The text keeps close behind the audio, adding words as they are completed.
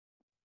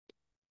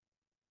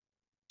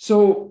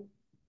So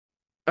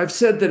I've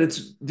said that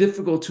it's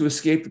difficult to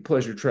escape the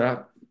pleasure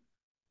trap,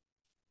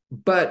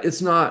 but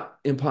it's not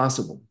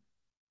impossible.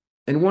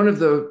 And one of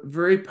the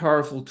very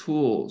powerful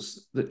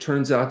tools that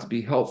turns out to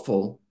be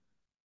helpful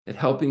at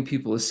helping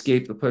people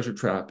escape the pleasure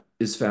trap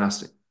is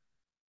fasting.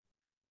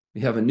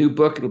 We have a new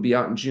book, it'll be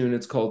out in June.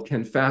 It's called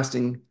Can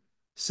Fasting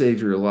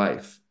Save Your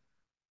Life?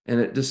 And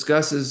it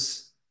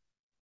discusses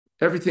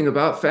everything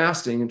about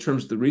fasting in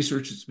terms of the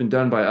research that's been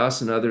done by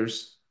us and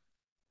others,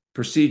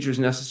 procedures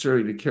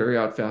necessary to carry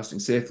out fasting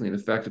safely and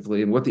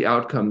effectively, and what the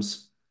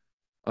outcomes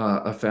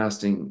of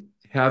fasting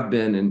have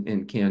been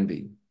and can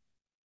be.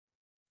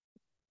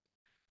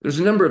 There's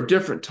a number of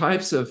different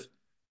types of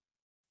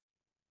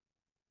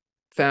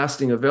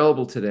fasting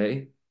available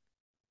today.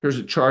 Here's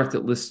a chart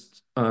that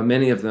lists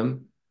many of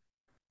them,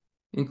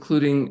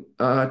 including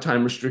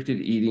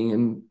time-restricted eating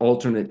and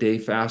alternate day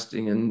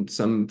fasting and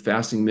some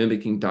fasting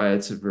mimicking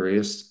diets of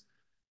various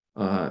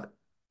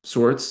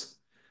sorts.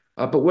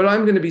 But what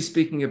I'm going to be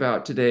speaking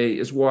about today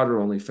is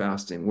water-only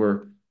fasting,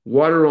 where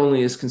water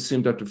only is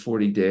consumed up to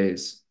 40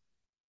 days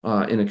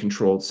in a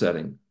controlled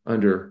setting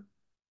under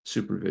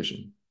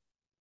supervision.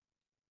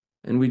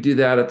 And we do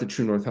that at the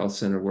True North Health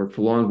Center, where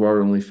prolonged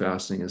water-only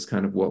fasting is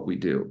kind of what we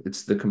do.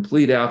 It's the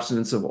complete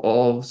abstinence of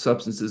all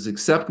substances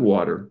except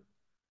water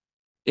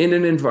in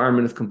an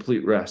environment of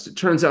complete rest. It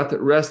turns out that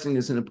resting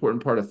is an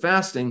important part of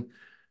fasting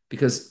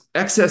because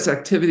excess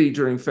activity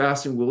during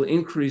fasting will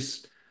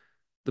increase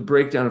the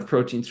breakdown of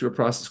protein through a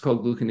process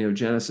called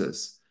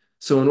gluconeogenesis.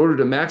 So in order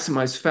to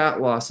maximize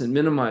fat loss and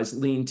minimize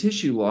lean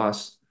tissue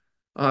loss,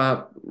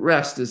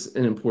 rest is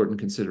an important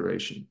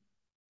consideration.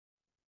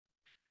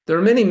 There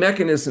are many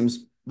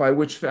mechanisms by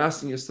which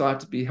fasting is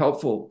thought to be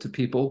helpful to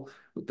people.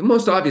 The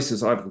most obvious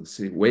is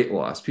obviously weight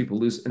loss. People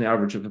lose an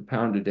average of a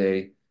pound a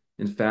day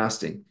in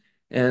fasting.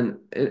 And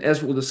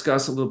as we'll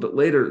discuss a little bit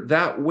later,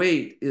 that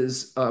weight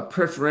is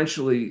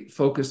preferentially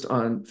focused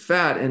on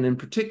fat, and in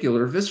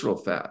particular, visceral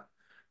fat,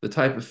 the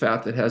type of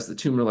fat that has the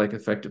tumor-like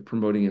effect of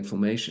promoting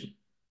inflammation.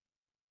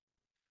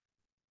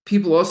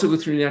 People also go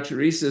through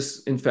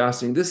natriuresis in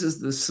fasting. This is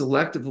the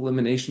selective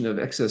elimination of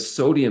excess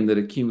sodium that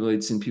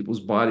accumulates in people's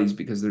bodies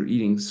because they're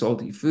eating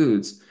salty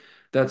foods.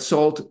 That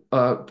salt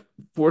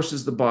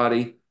forces the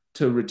body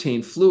to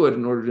retain fluid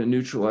in order to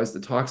neutralize the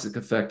toxic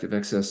effect of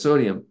excess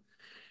sodium.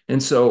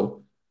 And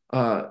so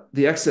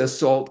the excess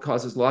salt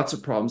causes lots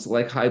of problems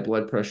like high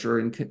blood pressure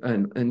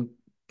and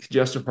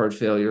congestive heart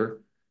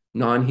failure,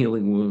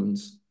 non-healing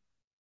wounds,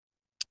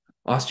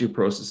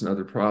 osteoporosis, and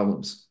other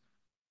problems.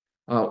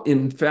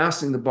 In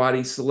fasting, the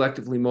body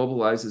selectively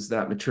mobilizes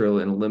that material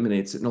and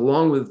eliminates it. And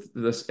along with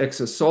this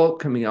excess salt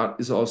coming out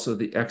is also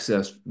the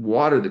excess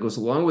water that goes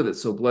along with it.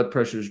 So blood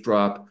pressures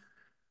drop,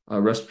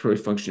 respiratory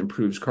function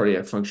improves,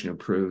 cardiac function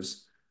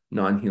improves,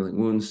 non-healing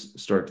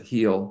wounds start to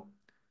heal,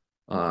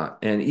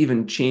 and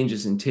even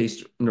changes in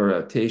taste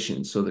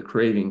neuroadaptation. So the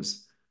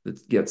cravings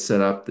that get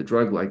set up, the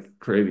drug-like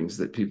cravings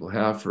that people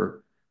have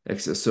for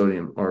excess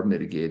sodium are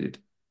mitigated.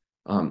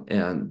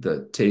 And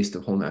the taste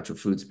of whole natural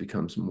foods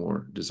becomes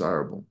more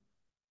desirable.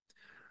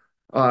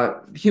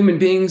 Human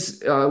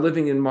beings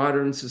living in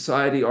modern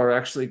society are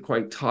actually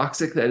quite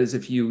toxic. That is,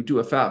 if you do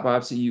a fat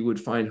biopsy, you would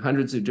find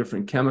hundreds of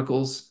different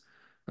chemicals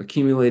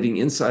accumulating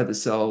inside the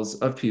cells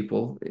of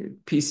people,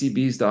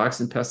 PCBs,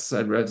 dioxin,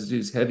 pesticide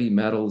residues, heavy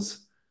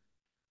metals,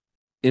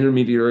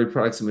 intermediary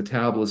products of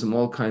metabolism,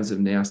 all kinds of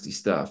nasty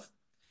stuff.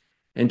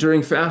 And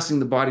during fasting,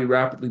 the body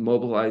rapidly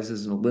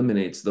mobilizes and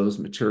eliminates those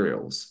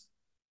materials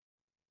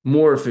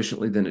more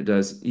efficiently than it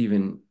does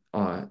even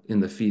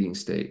in the feeding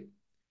state.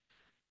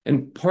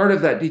 And part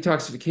of that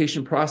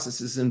detoxification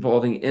process is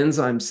involving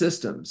enzyme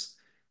systems.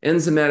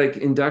 Enzymatic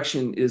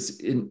induction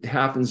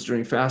happens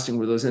during fasting,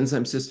 where those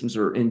enzyme systems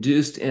are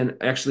induced and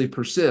actually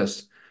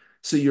persist.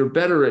 So you're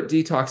better at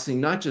detoxing,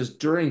 not just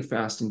during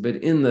fasting, but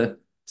in the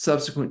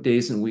subsequent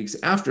days and weeks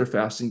after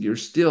fasting, you're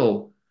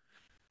still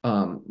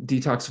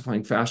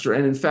detoxifying faster.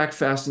 And in fact,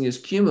 fasting is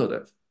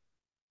cumulative.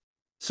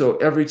 So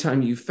every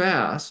time you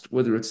fast,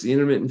 whether it's the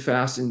intermittent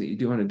fasting that you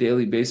do on a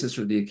daily basis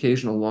or the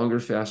occasional longer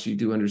fast you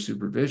do under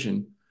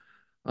supervision,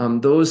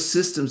 those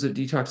systems of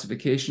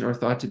detoxification are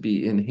thought to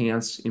be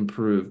enhanced,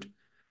 improved,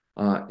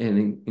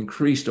 and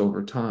increased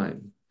over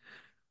time.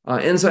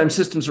 Enzyme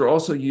systems are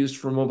also used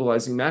for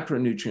mobilizing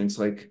macronutrients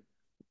like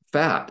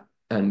fat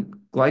and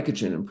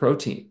glycogen and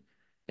protein.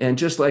 And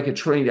just like a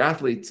trained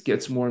athlete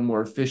gets more and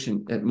more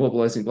efficient at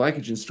mobilizing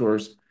glycogen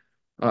stores,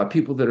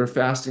 people that are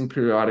fasting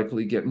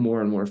periodically get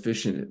more and more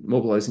efficient at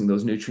mobilizing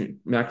those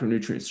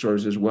macronutrient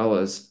stores as well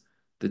as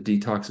the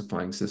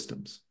detoxifying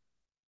systems.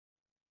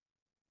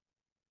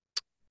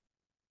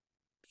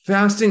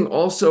 Fasting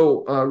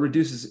also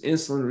reduces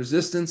insulin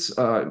resistance.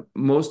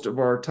 Most of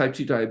our type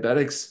 2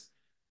 diabetics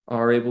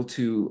are able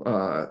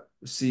to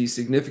see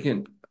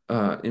significant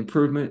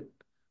improvement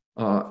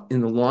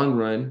in the long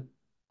run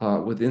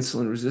with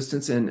insulin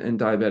resistance and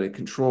diabetic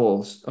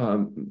controls.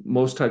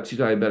 Most type 2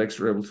 diabetics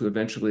are able to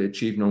eventually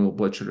achieve normal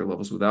blood sugar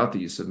levels without the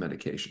use of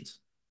medications.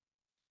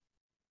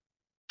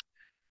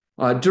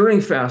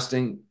 During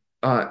fasting,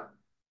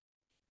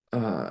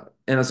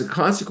 And as a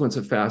consequence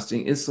of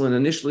fasting, insulin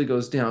initially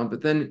goes down,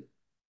 but then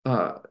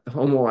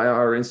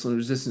HOMO-IR insulin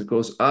resistance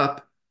goes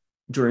up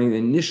during the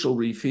initial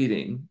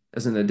refeeding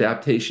as an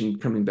adaptation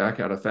coming back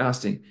out of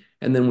fasting.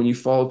 And then when you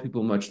follow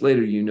people much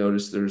later, you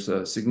notice there's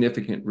a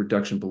significant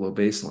reduction below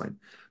baseline.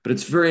 But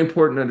it's very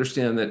important to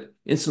understand that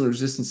insulin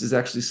resistance is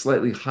actually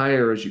slightly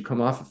higher as you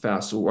come off a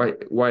fast. So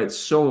why it's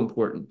so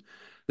important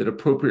that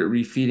appropriate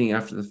refeeding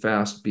after the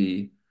fast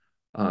be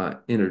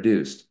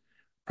introduced.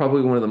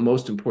 Probably one of the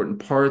most important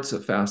parts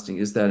of fasting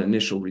is that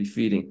initial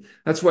refeeding.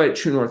 That's why at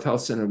True North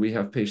Health Center, we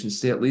have patients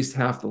stay at least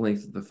half the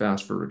length of the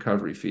fast for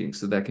recovery feeding,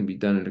 so that can be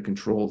done in a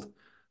controlled,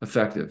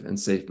 effective, and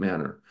safe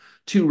manner.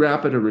 Too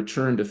rapid a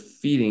return to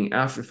feeding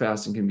after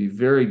fasting can be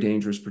very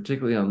dangerous,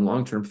 particularly on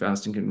long-term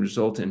fasting, can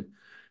result in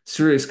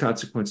serious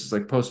consequences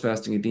like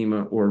post-fasting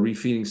edema or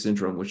refeeding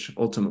syndrome, which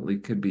ultimately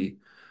could be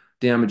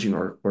damaging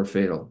or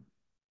fatal.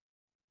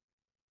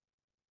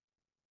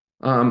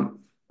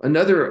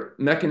 Another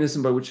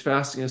mechanism by which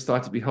fasting is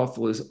thought to be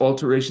helpful is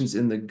alterations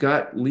in the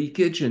gut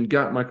leakage and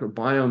gut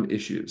microbiome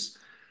issues.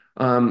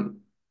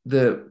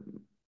 The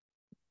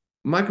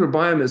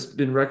microbiome has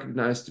been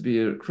recognized to be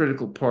a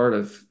critical part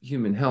of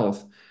human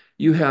health.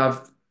 You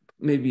have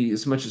maybe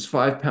as much as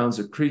 5 pounds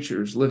of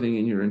creatures living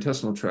in your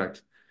intestinal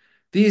tract.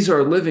 These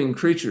are living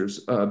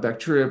creatures,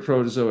 bacteria,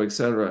 protozoa, et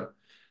cetera,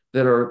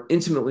 that are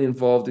intimately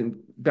involved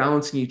in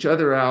balancing each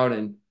other out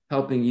and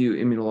helping you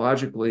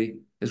immunologically,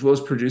 as well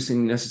as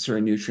producing necessary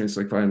nutrients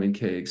like vitamin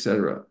K, et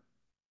cetera.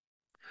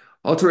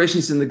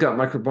 Alterations in the gut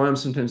microbiome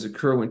sometimes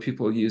occur when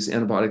people use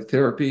antibiotic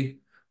therapy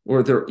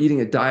or they're eating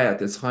a diet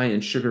that's high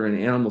in sugar and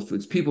animal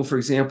foods. People, for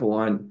example,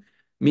 on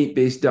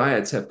meat-based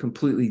diets have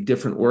completely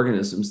different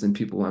organisms than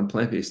people on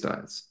plant-based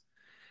diets.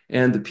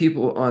 And the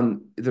people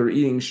on they're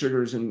eating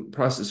sugars and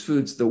processed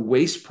foods, the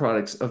waste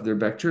products of their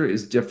bacteria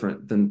is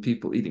different than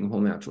people eating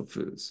whole natural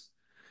foods.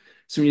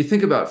 So when you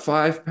think about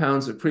 5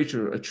 pounds of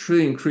creature, 1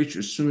 trillion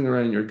creatures swimming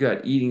around in your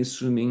gut, eating,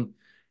 swimming,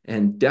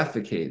 and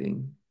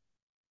defecating,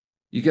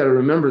 you got to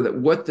remember that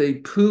what they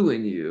poo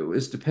in you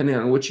is depending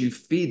on what you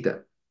feed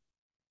them.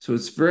 So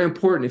it's very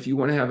important if you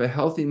want to have a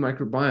healthy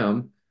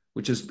microbiome,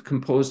 which is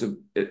composed of,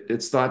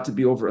 it's thought to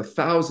be over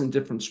 1,000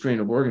 different strain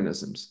of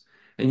organisms.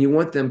 And you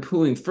want them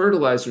pooing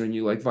fertilizer in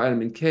you like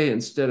vitamin K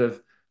instead of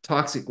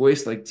toxic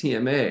waste like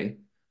TMA,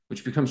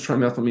 which becomes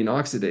trimethylamine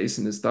oxidase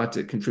and is thought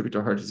to contribute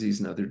to heart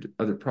disease and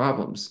other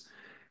problems.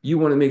 You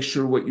want to make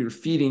sure what you're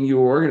feeding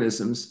your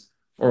organisms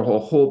are a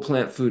whole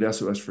plant food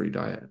SOS-free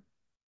diet.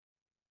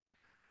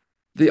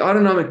 The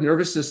autonomic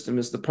nervous system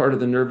is the part of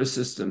the nervous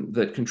system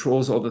that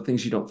controls all the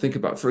things you don't think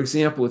about. For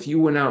example, if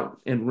you went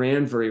out and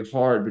ran very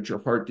hard, but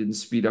your heart didn't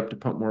speed up to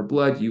pump more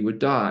blood, you would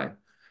die.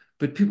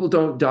 But people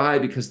don't die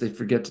because they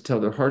forget to tell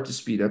their heart to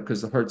speed up,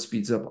 because the heart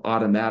speeds up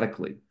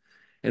automatically.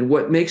 And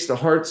what makes the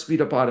heart speed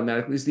up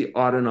automatically is the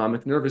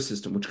autonomic nervous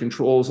system, which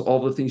controls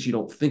all the things you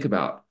don't think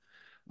about,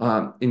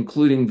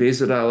 including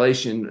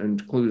vasodilation,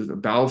 and includes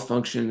bowel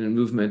function and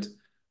movement,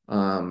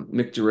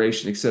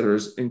 micturition, et cetera,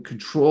 is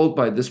controlled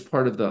by this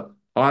part of the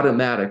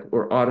automatic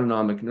or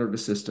autonomic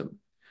nervous system.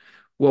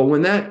 Well,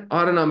 when that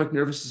autonomic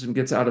nervous system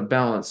gets out of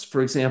balance,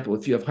 for example,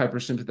 if you have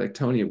hypersympathetic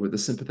tonia where the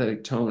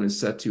sympathetic tone is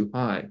set too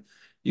high,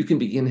 you can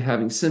begin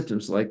having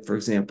symptoms like, for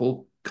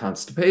example,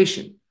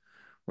 constipation.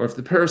 Or if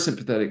the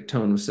parasympathetic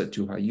tone was set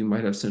too high, you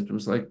might have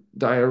symptoms like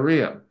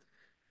diarrhea.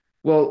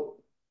 Well,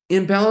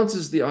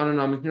 imbalances of the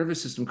autonomic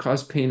nervous system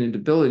cause pain and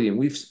debility, and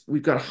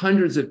we've got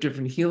hundreds of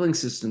different healing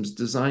systems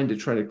designed to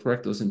try to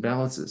correct those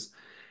imbalances.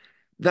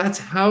 That's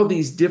how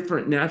these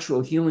different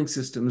natural healing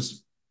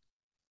systems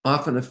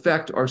often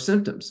affect our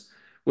symptoms,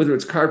 whether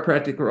it's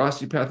chiropractic or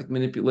osteopathic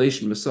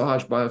manipulation,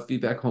 massage,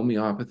 biofeedback,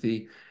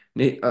 homeopathy.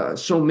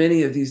 So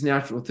many of these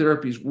natural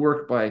therapies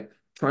work by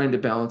trying to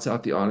balance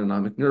out the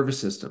autonomic nervous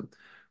system.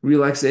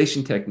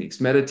 Relaxation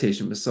techniques,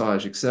 meditation,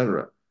 massage,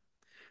 etc.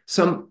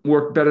 Some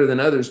work better than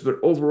others, but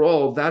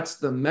overall, that's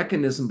the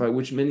mechanism by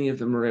which many of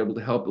them are able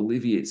to help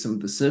alleviate some of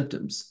the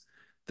symptoms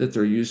that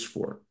they're used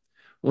for.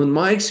 Well, in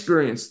my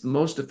experience, the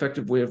most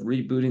effective way of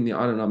rebooting the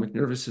autonomic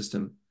nervous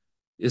system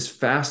is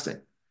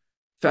fasting.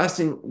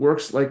 Fasting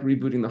works like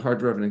rebooting the hard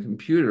drive in a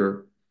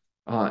computer.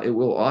 It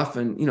will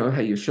often, you know,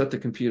 how you shut the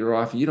computer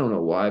off, you don't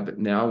know why, but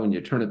now when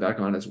you turn it back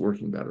on, it's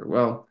working better.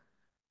 Well,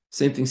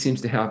 same thing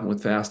seems to happen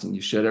with fasting.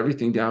 You shut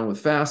everything down with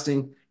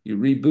fasting, you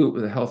reboot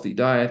with a healthy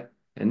diet,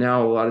 and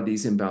now a lot of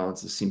these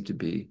imbalances seem to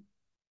be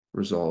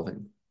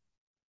resolving.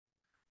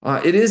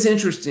 It is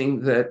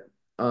interesting that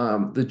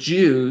the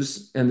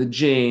Jews and the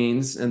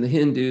Jains and the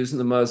Hindus and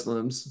the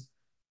Muslims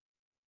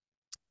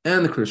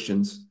and the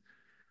Christians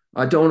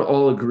don't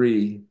all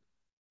agree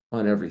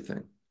on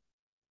everything.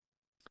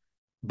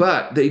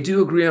 But they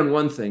do agree on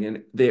one thing,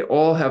 and they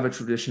all have a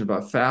tradition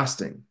about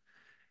fasting.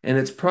 And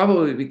it's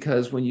probably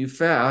because when you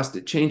fast,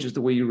 it changes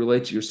the way you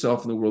relate to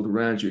yourself and the world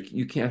around you.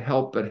 You can't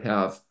help but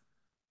have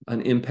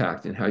an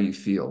impact in how you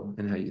feel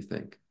and how you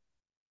think.